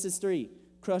in Genesis 3,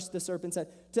 crushed the serpent's head,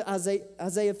 to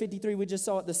Isaiah 53, we just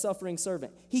saw it, the suffering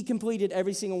servant. He completed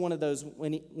every single one of those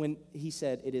when he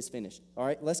said it is finished. All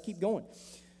right, let's keep going.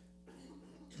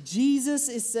 Jesus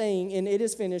is saying, and it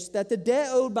is finished, that the debt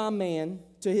owed by man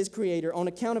to his Creator on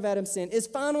account of Adam's sin is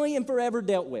finally and forever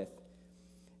dealt with.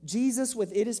 Jesus,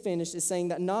 with it is finished, is saying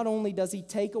that not only does he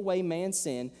take away man's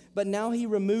sin, but now he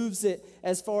removes it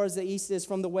as far as the east is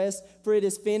from the west, for it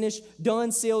is finished,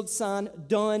 done, sealed, signed,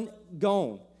 done,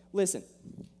 gone. Listen,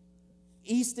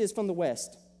 east is from the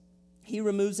west. He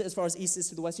removes it as far as east is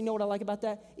to the west. You know what I like about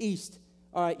that? East.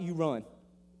 All right, you run.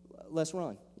 Let's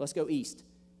run. Let's go east.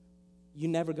 You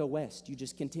never go west. You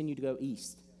just continue to go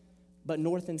east. But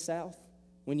north and south,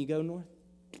 when you go north,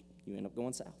 you end up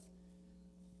going south.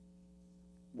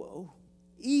 Whoa.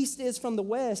 East is from the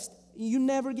west. You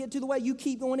never get to the west. You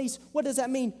keep going east. What does that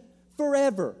mean?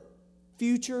 Forever.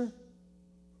 Future,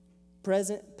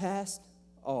 present, past,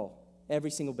 all.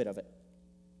 Every single bit of it.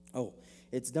 Oh,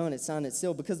 It's done, it's signed, it's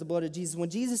sealed because of the blood of Jesus. When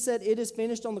Jesus said it is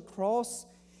finished on the cross,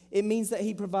 it means that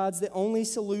he provides the only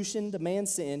solution to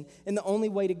man's sin and the only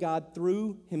way to God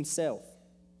through himself.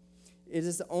 It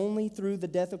is only through the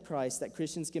death of Christ that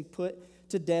Christians can put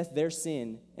to death their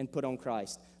sin and put on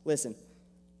Christ. Listen,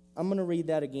 I'm going to read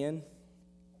that again.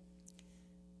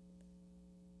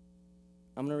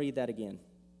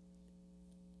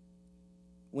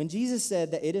 When Jesus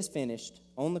said that it is finished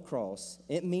on the cross,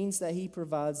 it means that he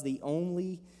provides the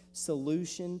only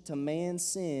solution to man's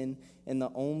sin and the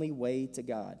only way to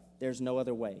God. There's no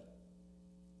other way.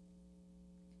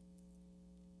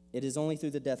 It is only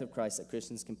through the death of Christ that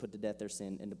Christians can put to death their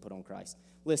sin and to put on Christ.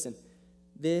 Listen,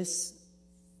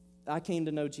 I came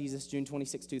to know Jesus June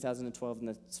 26, 2012, and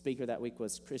the speaker that week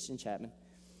was Christian Chapman.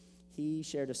 He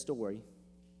shared a story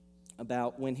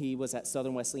about when he was at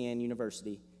Southern Wesleyan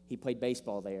University. He played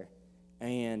baseball there.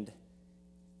 And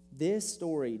this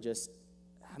story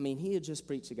he had just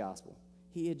preached the gospel.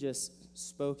 He had just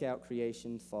spoke out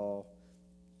creation, fall,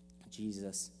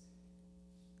 Jesus.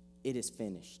 It is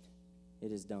finished.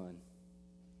 It is done.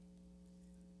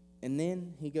 And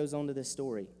then he goes on to this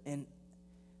story. And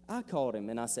I called him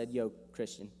and I said, yo,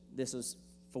 Christian, this was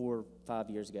 4 or 5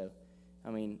 years ago.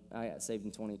 I got saved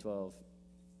in 2012.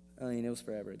 It was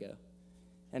forever ago.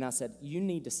 And I said, you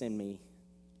need to send me,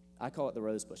 I call it the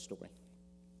Rosebush story.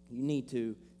 You need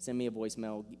to send me a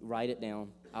voicemail, write it down.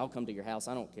 I'll come to your house.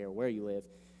 I don't care where you live,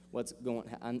 what's going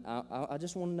on. I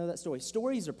just want to know that story.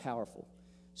 Stories are powerful.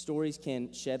 Stories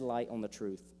can shed light on the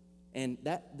truth. And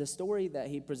the story that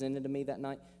he presented to me that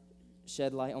night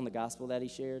shed light on the gospel that he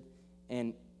shared.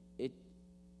 And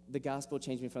the gospel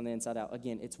changed me from the inside out.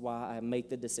 Again, it's why I make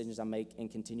the decisions I make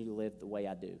and continue to live the way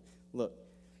I do. Look,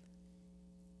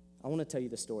 I want to tell you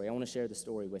the story. I want to share the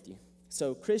story with you.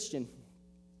 So, Christian,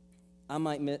 I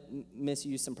might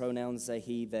misuse some pronouns, say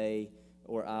he, they,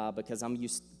 or I, because I'm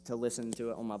used to listening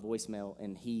to it on my voicemail,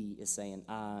 and he is saying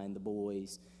I and the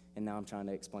boys, and now I'm trying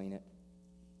to explain it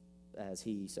as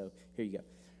he. So, here you go.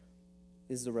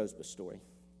 This is the Rosebush story.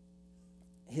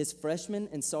 His freshman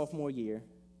and sophomore year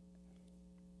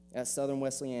at Southern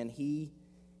Wesleyan, he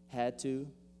had to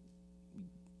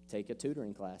take a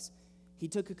tutoring class. He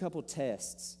took a couple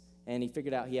tests, and he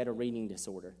figured out he had a reading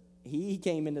disorder. He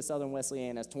came into Southern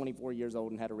Wesleyan as 24 years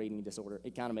old and had a reading disorder.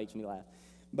 It kind of makes me laugh.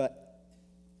 But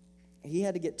he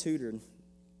had to get tutored,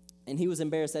 and he was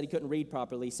embarrassed that he couldn't read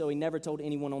properly, so he never told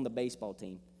anyone on the baseball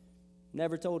team.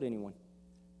 Never told anyone.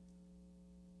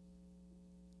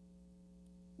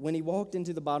 When he walked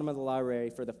into the bottom of the library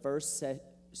for the first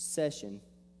session,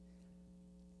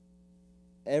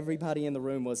 everybody in the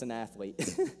room was an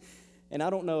athlete. And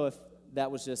I don't know if that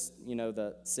was just,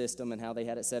 the system and how they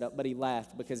had it set up, but he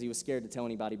laughed because he was scared to tell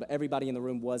anybody. But everybody in the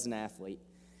room was an athlete.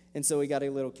 And so he got a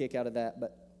little kick out of that.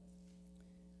 But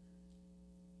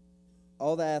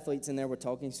all the athletes in there were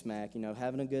talking smack,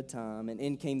 having a good time. And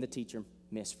in came the teacher,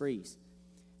 Miss Freeze.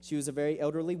 She was a very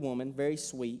elderly woman, very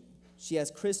sweet. She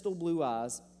has crystal blue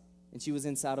eyes, and she was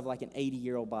inside of like an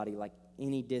 80-year-old body, like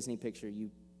any Disney picture,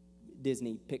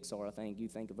 Disney Pixar, I think, you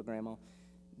think of a grandma.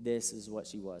 This is what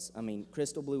she was.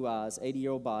 Crystal blue eyes,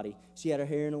 80-year-old body. She had her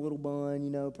hair in a little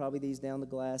bun, probably these down the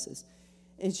glasses.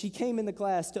 And she came in the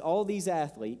class to all these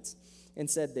athletes and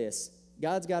said this: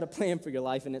 God's got a plan for your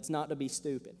life, and it's not to be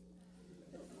stupid.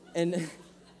 And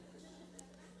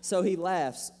so he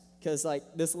laughs because,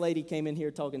 this lady came in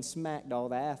here talking smack to all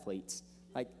the athletes.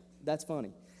 That's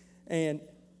funny. And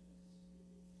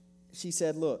she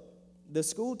said, look, the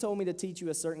school told me to teach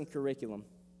you a certain curriculum,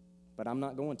 but I'm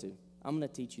not going to. I'm going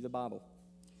to teach you the Bible.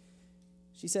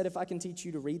 She said, if I can teach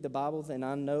you to read the Bible, then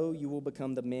I know you will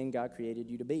become the men God created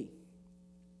you to be.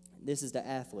 This is to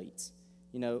athletes.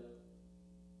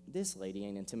 This lady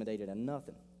ain't intimidated of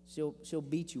nothing. She'll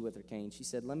beat you with her cane. She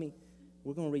said,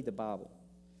 we're going to read the Bible.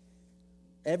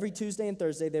 Every Tuesday and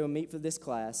Thursday, they would meet for this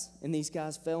class, and these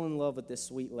guys fell in love with this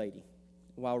sweet lady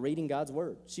while reading God's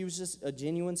Word. She was just a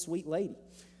genuine sweet lady.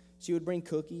 She would bring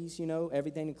cookies,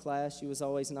 everything to class. She was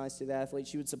always nice to the athletes.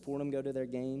 She would support them, go to their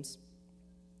games.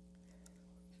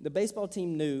 The baseball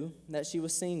team knew that she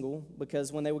was single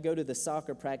because when they would go to the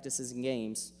soccer practices and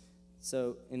games,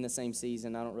 so in the same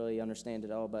season, I don't really understand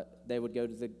it all, but they would go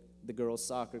to the girls'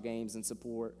 soccer games and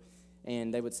support,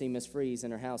 and they would see Miss Freeze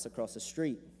in her house across the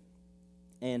street.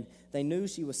 And they knew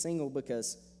she was single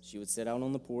because she would sit out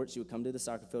on the porch, she would come to the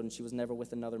soccer field, and she was never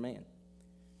with another man.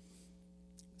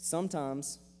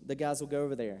 Sometimes the guys will go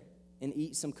over there and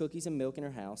eat some cookies and milk in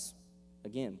her house,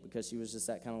 again, because she was just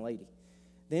that kind of lady.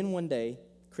 Then one day,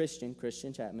 Christian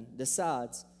Chapman,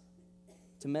 decides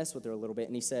to mess with her a little bit,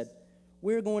 and he said,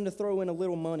 we're going to throw in a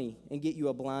little money and get you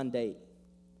a blind date.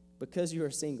 because you are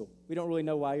single. We don't really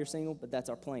know why you're single, but that's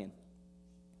our plan.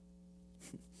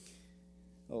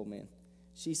 Oh, man.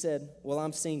 She said, well,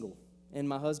 I'm single, and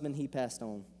my husband, he passed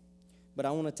on. But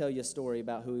I want to tell you a story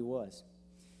about who he was.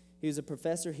 He was a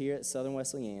professor here at Southern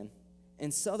Wesleyan,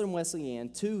 and Southern Wesleyan,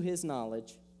 to his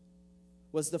knowledge,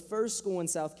 was the first school in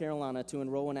South Carolina to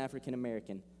enroll an African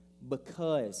American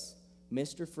because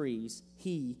Mr. Freeze,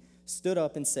 he stood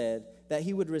up and said that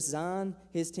he would resign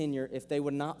his tenure if they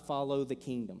would not follow the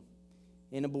kingdom.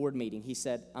 In a board meeting, he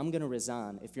said, I'm going to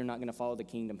resign if you're not going to follow the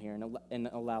kingdom here and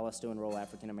allow us to enroll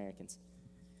African Americans.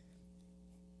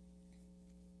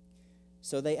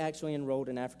 So they actually enrolled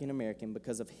an African American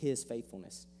because of his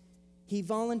faithfulness. He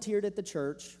volunteered at the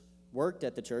church, worked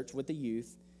at the church with the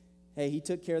youth. Hey, he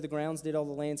took care of the grounds, did all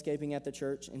the landscaping at the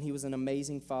church, and he was an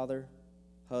amazing father,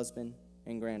 husband,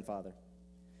 and grandfather.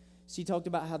 She talked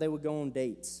about how they would go on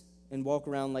dates and walk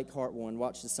around Lake Hartwell and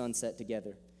watch the sunset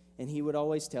together. And he would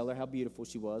always tell her how beautiful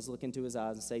she was, look into his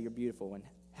eyes and say, you're beautiful, and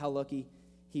how lucky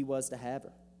he was to have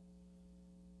her.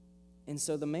 And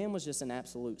so the man was just an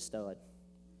absolute stud.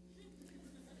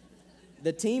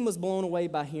 The team was blown away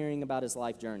by hearing about his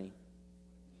life journey.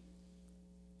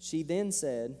 She then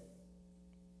said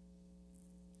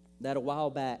that a while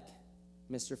back,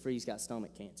 Mr. Freeze got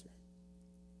stomach cancer.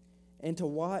 And to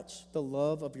watch the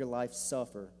love of your life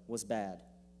suffer was bad.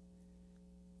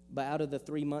 But out of the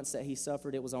 3 months that he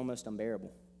suffered, it was almost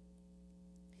unbearable.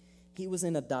 He was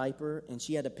in a diaper, and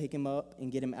she had to pick him up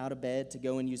and get him out of bed to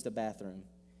go and use the bathroom.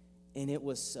 And it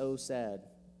was so sad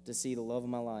to see the love of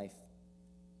my life,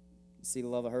 see the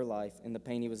love of her life, and the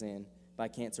pain he was in by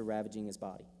cancer ravaging his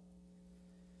body.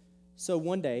 So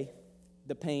one day,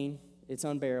 the pain, it's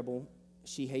unbearable.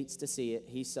 She hates to see it.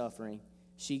 He's suffering.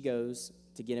 She goes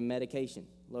to get him medication,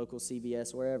 local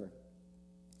CVS, wherever.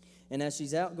 And as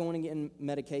she's out going and getting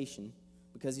medication,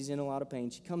 because he's in a lot of pain,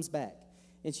 she comes back.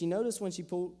 And she noticed when she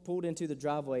pulled into the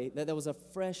driveway that there was a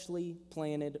freshly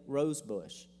planted rose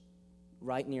bush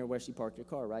right near where she parked her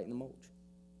car, right in the mulch.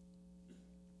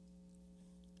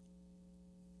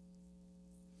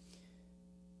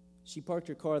 She parked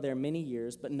her car there many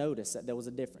years, but noticed that there was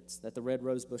a difference, that the red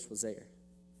rose bush was there.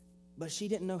 But she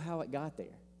didn't know how it got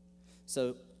there.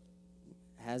 So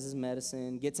has his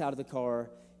medicine, gets out of the car,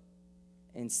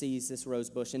 and sees this rose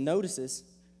bush and notices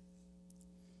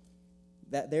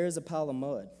that there is a pile of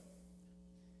mud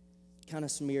kind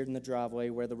of smeared in the driveway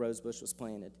where the rose bush was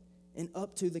planted. And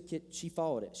up to the she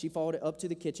followed it. She followed it up to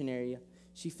the kitchen area.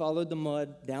 She followed the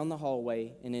mud down the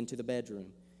hallway and into the bedroom.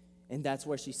 And that's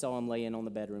where she saw him laying on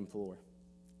the bedroom floor.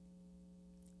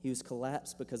 He was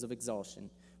collapsed because of exhaustion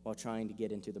while trying to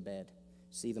get into the bed.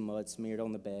 See the mud smeared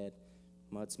on the bed,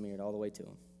 mud smeared all the way to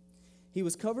him. He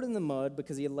was covered in the mud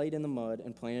because he had laid in the mud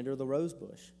and planted her the rose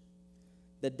bush.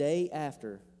 The day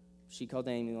after, she called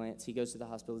the ambulance. He goes to the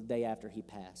hospital the day after he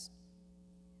passed.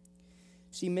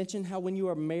 She mentioned how when you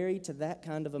are married to that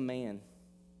kind of a man,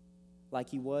 like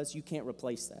he was, you can't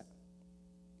replace that.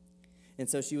 And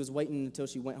so she was waiting until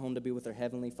she went home to be with her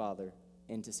Heavenly Father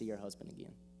and to see her husband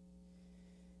again.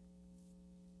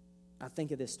 I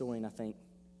think of this story and I think,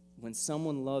 when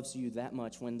someone loves you that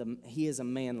much, when he is a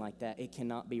man like that, it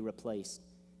cannot be replaced.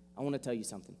 I want to tell you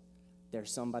something.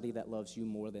 There's somebody that loves you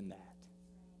more than that.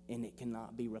 And it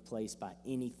cannot be replaced by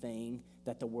anything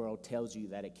that the world tells you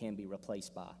that it can be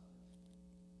replaced by.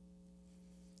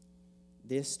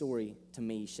 This story, to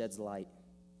me, sheds light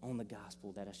on the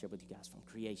gospel that I shared with you guys from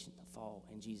creation to fall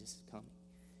and Jesus coming.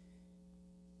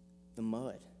 The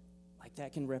mud, like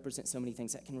that can represent so many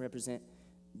things. That can represent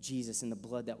Jesus and the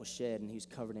blood that was shed and he was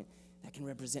covered in. That can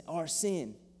represent our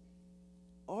sin,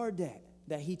 our debt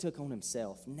that he took on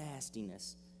himself,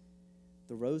 nastiness.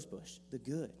 The rose bush, the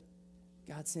good.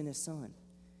 God sent his son.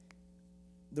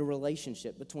 The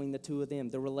relationship between the two of them,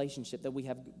 the relationship that we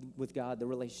have with God, the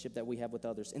relationship that we have with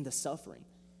others, and the suffering.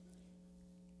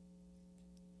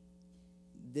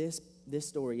 This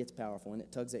story, it's powerful, and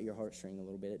it tugs at your heartstring a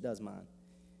little bit. It does mine.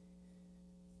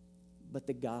 But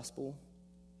the gospel,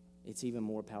 it's even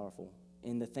more powerful.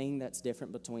 And the thing that's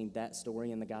different between that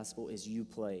story and the gospel is you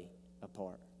play a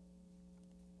part.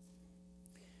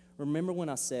 Remember when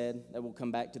I said that we'll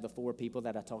come back to the 4 people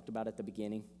that I talked about at the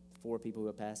beginning, 4 people who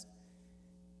have passed?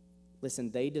 Listen,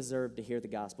 they deserve to hear the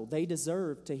gospel. They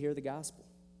deserve to hear the gospel.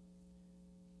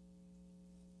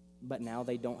 But now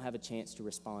they don't have a chance to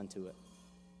respond to it.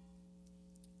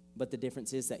 But the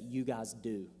difference is that you guys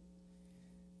do.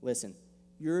 Listen,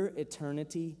 your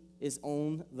eternity is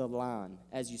on the line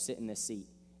as you sit in this seat.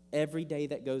 Every day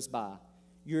that goes by,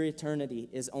 your eternity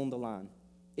is on the line.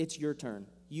 It's your turn.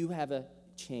 You have a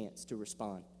chance to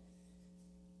respond.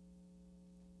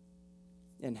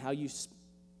 And how you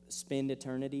spend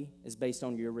eternity is based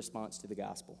on your response to the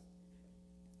gospel.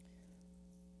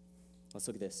 Let's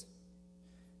look at this.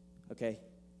 Okay.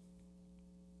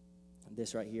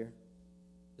 This right here,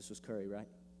 this was Curry, right?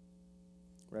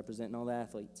 Representing all the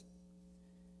athletes.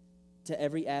 To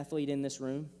every athlete in this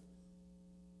room,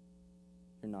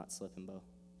 you're not slipping, Bo.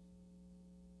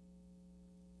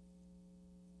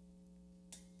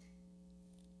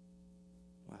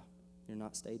 Wow, you're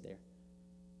not stayed there.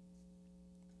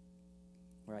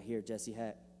 Right here, Jesse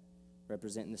Hack,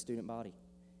 representing the student body.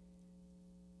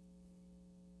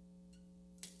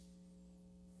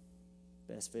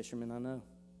 Best fisherman I know.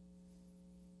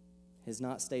 Has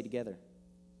not stayed together.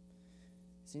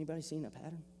 Has anybody seen a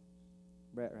pattern?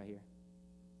 Brett right here.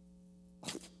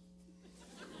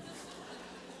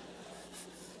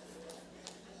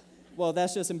 Well,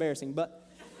 that's just embarrassing, but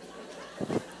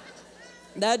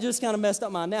that just kind of messed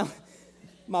up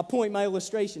my point, my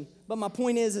illustration. But my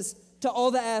point is to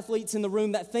all the athletes in the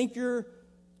room that think you're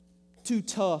too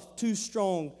tough, too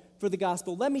strong for the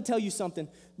gospel, let me tell you something.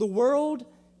 The world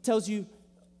tells you,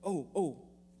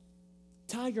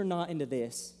 tie your knot into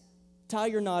this. Tie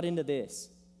your knot into this.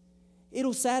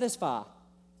 It'll satisfy.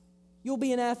 You'll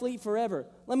be an athlete forever.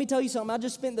 Let me tell you something. I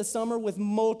just spent the summer with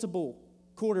multiple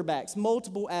quarterbacks,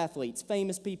 multiple athletes,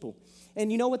 famous people.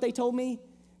 And you know what they told me?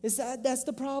 Is that that's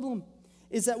the problem.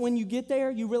 Is that when you get there,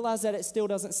 you realize that it still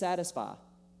doesn't satisfy.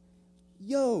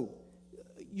 You're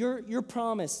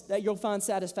promised that you'll find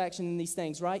satisfaction in these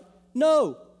things, right?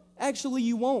 No, actually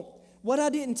you won't. What I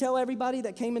didn't tell everybody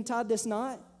that came and tied this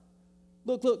knot,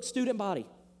 look, student body.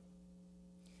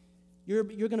 You're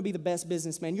going to be the best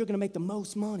businessman. You're going to make the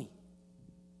most money,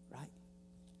 right?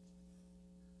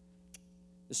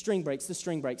 The string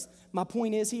breaks. My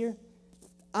point is here,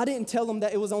 I didn't tell them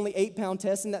that it was only 8-pound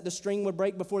test and that the string would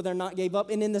break before their knot gave up.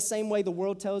 And in the same way the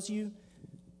world tells you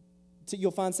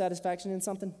you'll find satisfaction in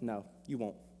something, no, you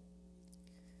won't.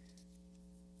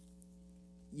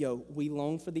 We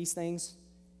long for these things,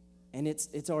 and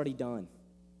it's already done.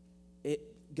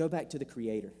 Go back to the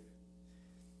Creator.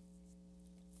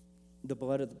 The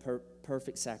blood of the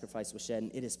perfect sacrifice was shed,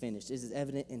 and it is finished. It is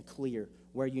evident and clear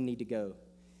where you need to go.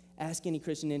 Ask any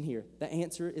Christian in here. The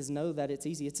answer is no, that it's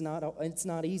easy. It's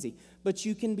not easy. But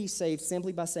you can be saved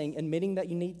simply by admitting that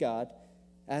you need God,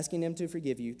 asking Him to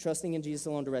forgive you, trusting in Jesus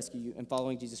alone to rescue you, and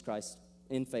following Jesus Christ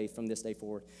in faith from this day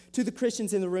forward. To the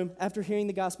Christians in the room, after hearing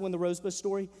the gospel in the rosebush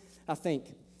story, I think,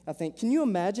 can you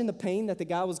imagine the pain that the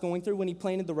guy was going through when he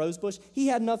planted the rose bush? He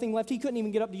had nothing left. He couldn't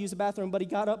even get up to use the bathroom, but he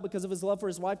got up because of his love for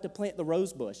his wife to plant the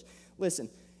rose bush. Listen,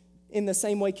 in the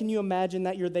same way, can you imagine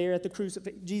that you're there at the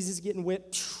crucifix, Jesus getting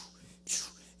whipped,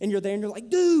 and you're there and you're like,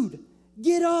 dude,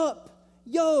 get up.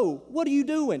 What are you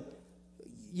doing?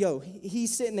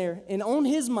 He's sitting there, and on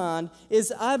his mind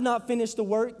is, I've not finished the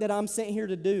work that I'm sent here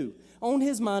to do. On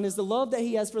his mind is the love that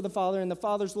he has for the Father and the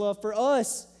Father's love for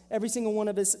us, every single one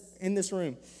of us in this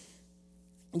room.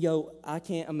 I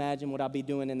can't imagine what I'd be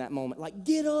doing in that moment. Like,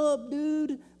 get up,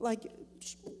 dude. Like,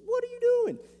 what are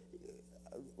you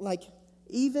doing?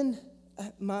 Even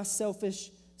my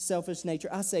selfish nature,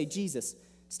 I say, Jesus,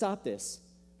 stop this.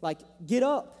 Get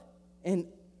up. And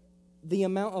the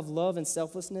amount of love and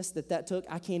selflessness that took,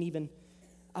 I can't even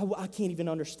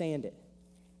understand it.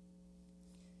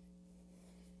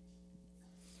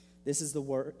 This is the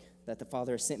work that the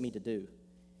Father has sent me to do.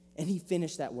 And He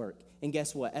finished that work. And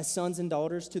guess what? As sons and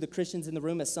daughters, to the Christians in the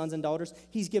room, as sons and daughters,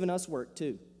 He's given us work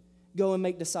too. Go and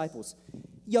make disciples.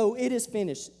 It is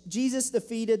finished. Jesus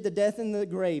defeated the death and the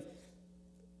grave.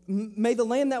 May the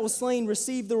Lamb that was slain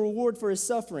receive the reward for His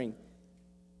suffering.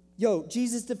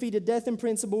 Jesus defeated death in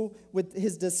principle with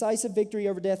His decisive victory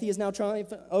over death. He is now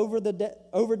triumphant over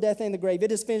death and the grave.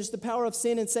 It is finished. The power of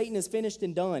sin and Satan is finished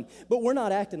and done. But we're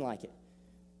not acting like it.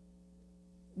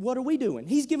 What are we doing?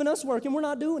 He's given us work and we're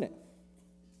not doing it.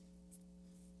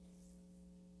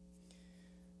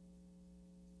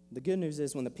 The good news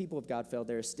is when the people of God fell,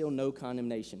 there is still no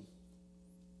condemnation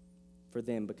for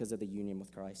them because of the union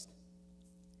with Christ.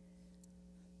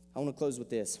 I want to close with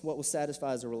this. What will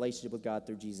satisfy is a relationship with God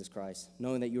through Jesus Christ,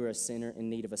 knowing that you are a sinner in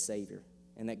need of a Savior,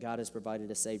 and that God has provided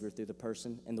a Savior through the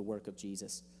person and the work of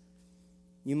Jesus.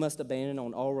 You must abandon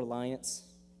all reliance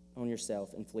on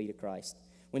yourself and flee to Christ.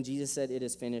 When Jesus said it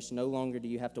is finished, no longer do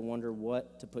you have to wonder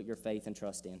what to put your faith and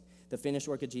trust in. The finished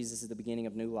work of Jesus is the beginning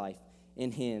of new life.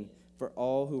 In Him, for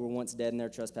all who were once dead in their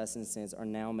trespasses and sins are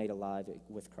now made alive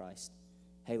with Christ.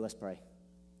 Hey, let's pray.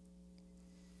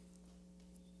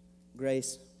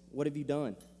 Grace, what have you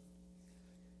done?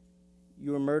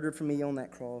 You were murdered for me on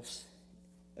that cross,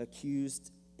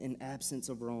 accused in absence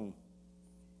of wrong.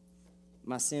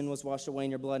 My sin was washed away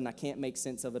in your blood, and I can't make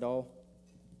sense of it all.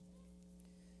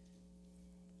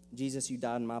 Jesus, you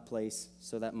died in my place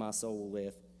so that my soul will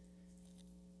live.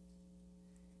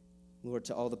 Lord,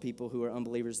 to all the people who are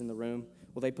unbelievers in the room,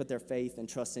 will they put their faith and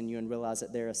trust in you and realize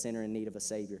that they're a sinner in need of a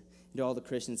Savior? And to all the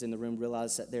Christians in the room,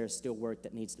 realize that there is still work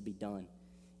that needs to be done.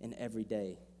 And every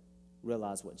day,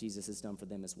 realize what Jesus has done for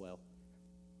them as well.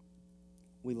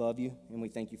 We love you, and we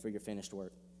thank you for your finished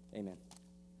work. Amen.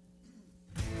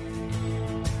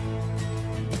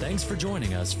 Thanks for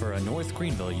joining us for a North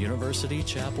Greenville University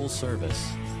chapel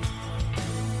service.